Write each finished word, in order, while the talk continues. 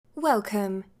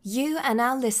Welcome. You are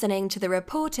now listening to the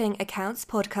Reporting Accounts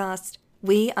podcast.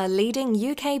 We are leading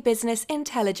UK business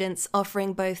intelligence,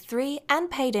 offering both free and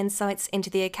paid insights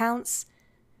into the accounts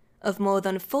of more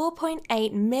than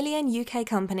 4.8 million UK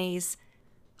companies.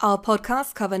 Our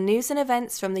podcasts cover news and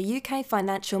events from the UK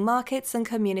financial markets and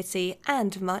community,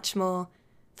 and much more.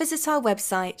 Visit our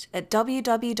website at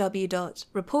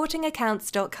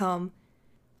www.reportingaccounts.com.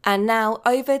 And now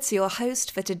over to your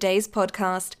host for today's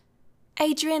podcast,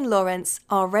 Adrian Lawrence,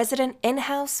 our resident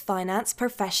in-house finance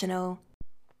professional.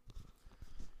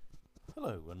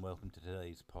 Hello and welcome to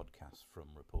today's podcast from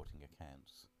Reporting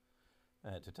Accounts.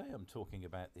 Today I'm talking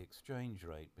about the exchange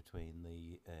rate between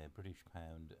the British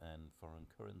pound and foreign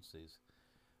currencies.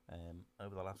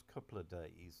 Over the last couple of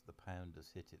days, the pound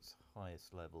has hit its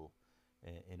highest level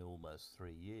in almost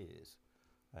 3 years.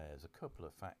 There's a couple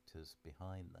of factors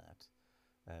behind that.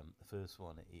 The first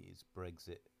one is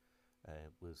Brexit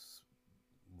was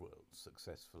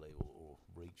successfully or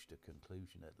reached a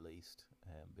conclusion at least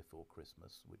before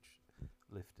Christmas, which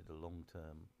lifted a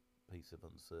long-term piece of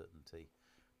uncertainty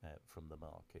from the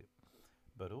market.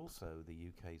 But also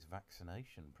the UK's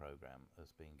vaccination programme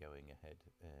has been going ahead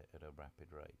at a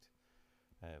rapid rate.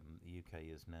 The UK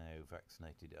has now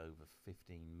vaccinated over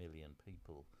 15 million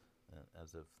people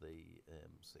as of the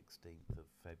 16th of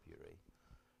February,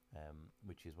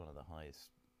 which is one of the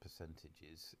highest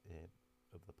percentages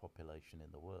of the population in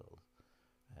the world.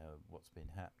 What's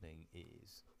been happening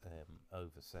is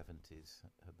over 70s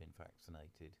have been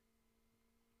vaccinated,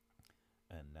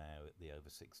 and now the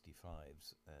over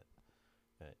 65s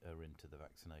are into the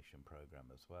vaccination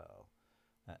programme as well.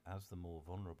 As the more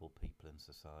vulnerable people in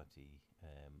society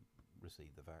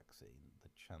receive the vaccine,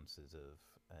 the chances of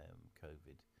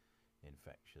COVID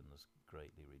infections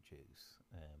greatly reduce.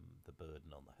 The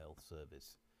burden on the health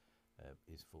service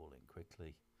is falling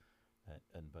quickly.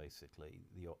 And basically,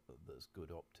 there's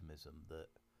good optimism that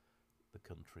the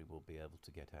country will be able to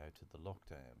get out of the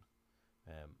lockdown.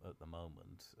 At the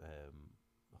moment,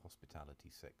 the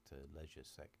hospitality sector, leisure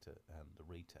sector, and the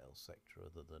retail sector,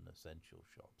 other than essential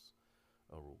shops,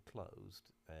 are all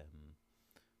closed. And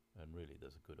really,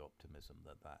 there's a good optimism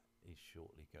that that is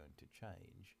shortly going to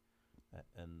change.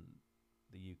 And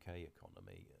the UK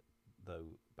economy,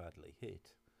 though badly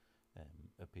hit,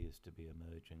 appears to be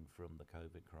emerging from the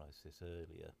COVID crisis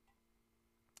earlier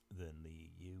than the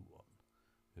EU one,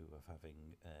 who are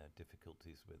having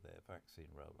difficulties with their vaccine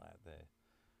rollout. They're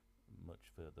much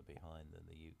further behind than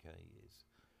the UK is.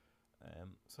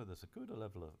 So there's a good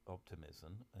level of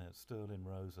optimism. Sterling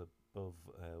rose above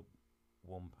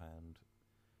 £1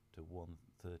 to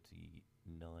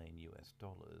 139 US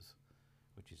dollars,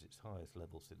 which is its highest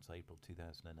level since April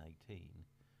 2018.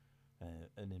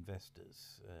 And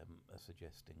investors are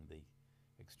suggesting the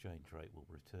exchange rate will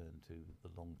return to the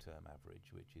long-term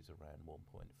average, which is around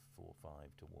 1.45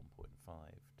 to 1.5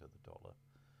 to the dollar.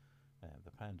 The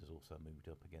pound has also moved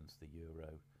up against the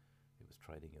euro. It was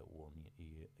trading at €1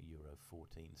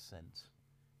 14 cents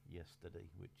yesterday,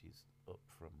 which is up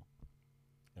from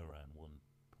around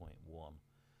 1.1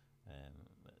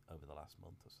 over the last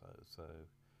month or so. So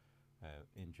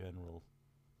in general,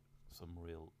 some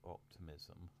real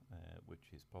optimism,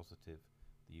 which is positive.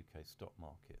 The UK stock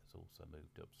market has also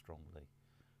moved up strongly,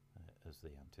 as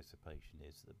the anticipation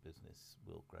is that business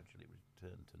will gradually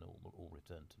return to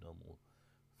normal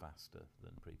faster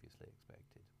than previously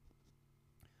expected.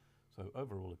 So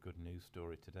overall, a good news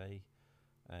story today.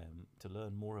 To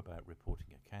learn more about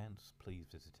reporting accounts, please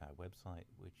visit our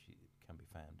website, which can be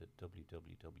found at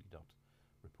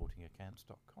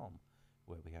www.reportingaccounts.com,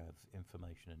 where we have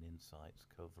information and insights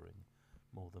covering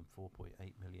more than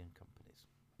 4.8 million companies.